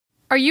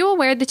Are you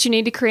aware that you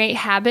need to create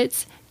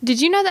habits? Did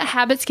you know that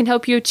habits can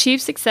help you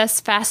achieve success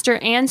faster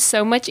and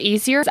so much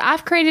easier?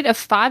 I've created a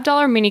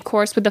 $5 mini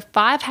course with the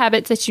 5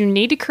 habits that you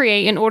need to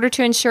create in order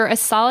to ensure a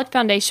solid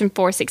foundation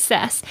for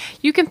success.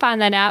 You can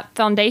find that at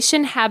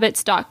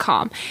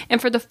foundationhabits.com. And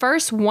for the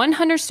first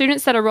 100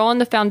 students that enroll in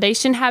the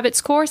Foundation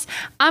Habits course,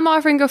 I'm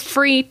offering a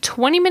free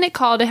 20-minute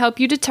call to help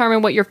you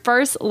determine what your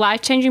first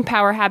life-changing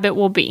power habit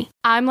will be.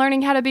 I'm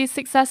learning how to be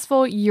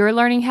successful, you're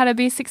learning how to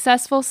be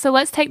successful, so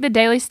let's take the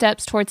daily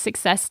steps towards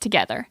success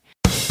together.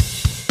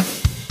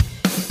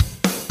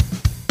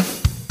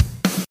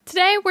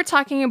 Today, we're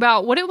talking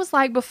about what it was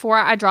like before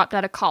I dropped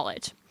out of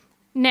college.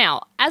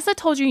 Now, as I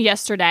told you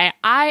yesterday,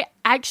 I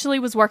actually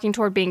was working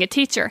toward being a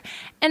teacher.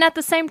 And at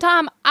the same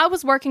time, I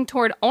was working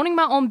toward owning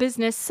my own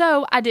business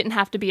so I didn't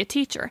have to be a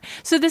teacher.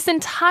 So this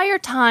entire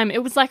time,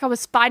 it was like I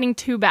was fighting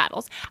 2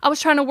 battles. I was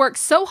trying to work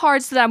so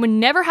hard so that I would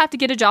never have to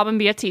get a job and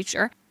be a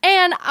teacher.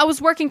 And I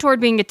was working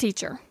toward being a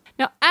teacher.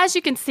 Now, as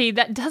you can see,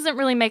 that doesn't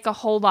really make a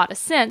whole lot of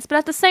sense, but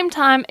at the same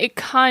time, it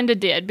kind of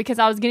did because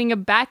I was getting a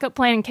backup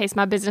plan in case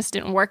my business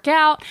didn't work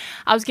out.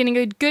 I was getting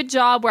a good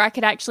job where I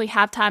could actually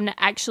have time to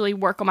actually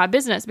work on my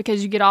business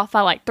because you get off by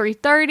like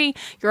 3:30,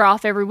 you're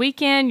off every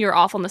weekend, you're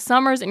off on the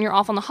summers, and you're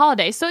off on the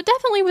holidays. So it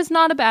definitely was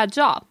not a bad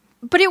job.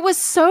 But it was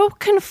so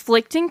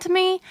conflicting to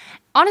me.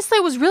 Honestly,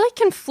 it was really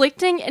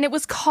conflicting and it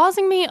was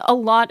causing me a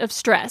lot of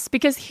stress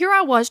because here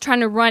I was trying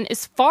to run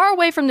as far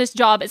away from this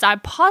job as I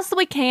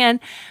possibly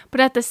can,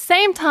 but at the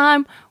same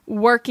time,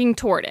 working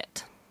toward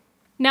it.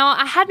 Now,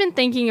 I had been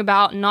thinking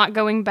about not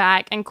going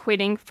back and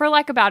quitting for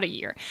like about a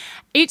year.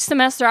 Each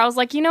semester, I was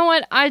like, you know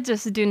what? I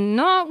just do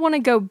not want to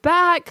go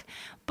back,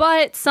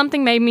 but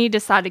something made me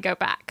decide to go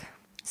back.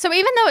 So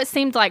even though it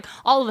seemed like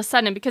all of a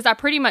sudden, because I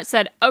pretty much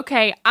said,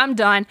 okay, I'm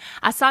done.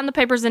 I signed the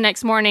papers the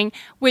next morning,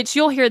 which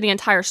you'll hear the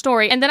entire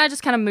story. And then I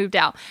just kind of moved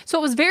out. So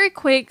it was very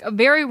quick,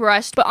 very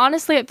rushed. But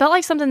honestly, it felt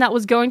like something that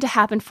was going to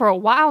happen for a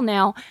while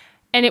now.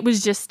 And it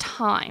was just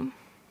time.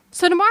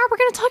 So tomorrow we're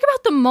going to talk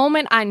about the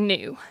moment I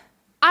knew.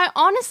 I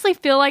honestly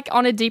feel like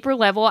on a deeper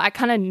level, I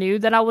kind of knew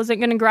that I wasn't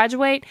going to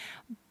graduate.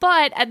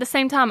 But at the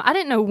same time, I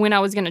didn't know when I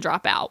was going to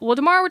drop out. Well,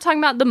 tomorrow we're talking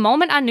about the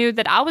moment I knew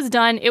that I was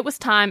done, it was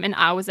time, and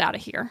I was out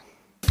of here.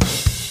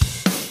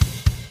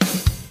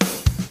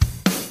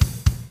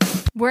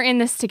 We're in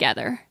this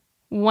together,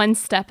 one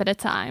step at a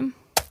time.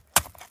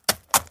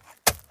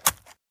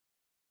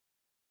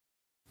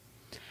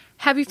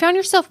 Have you found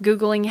yourself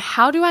Googling,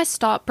 how do I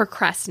stop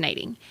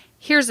procrastinating?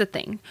 Here's the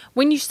thing.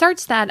 When you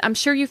search that, I'm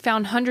sure you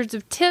found hundreds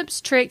of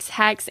tips, tricks,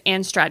 hacks,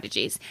 and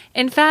strategies.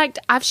 In fact,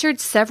 I've shared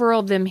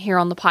several of them here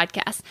on the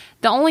podcast.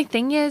 The only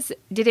thing is,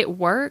 did it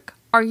work?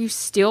 Are you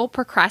still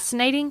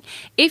procrastinating?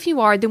 If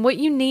you are, then what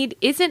you need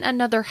isn't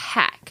another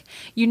hack.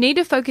 You need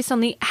to focus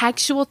on the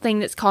actual thing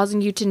that's causing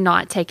you to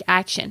not take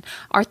action.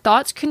 Our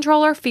thoughts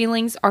control our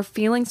feelings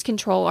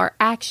control our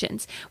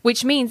actions,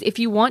 which means if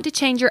you want to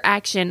change your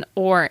action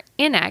or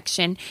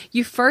inaction,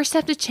 you first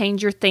have to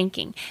change your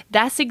thinking.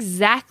 That's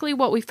exactly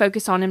what we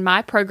focus on in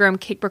my program,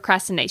 Kick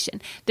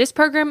Procrastination. This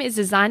program is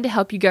designed to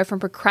help you go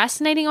from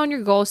procrastinating on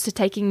your goals to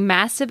taking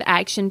massive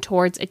action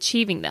towards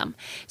achieving them.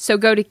 So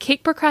go to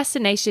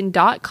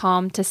kickprocrastination.com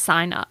to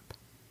sign up.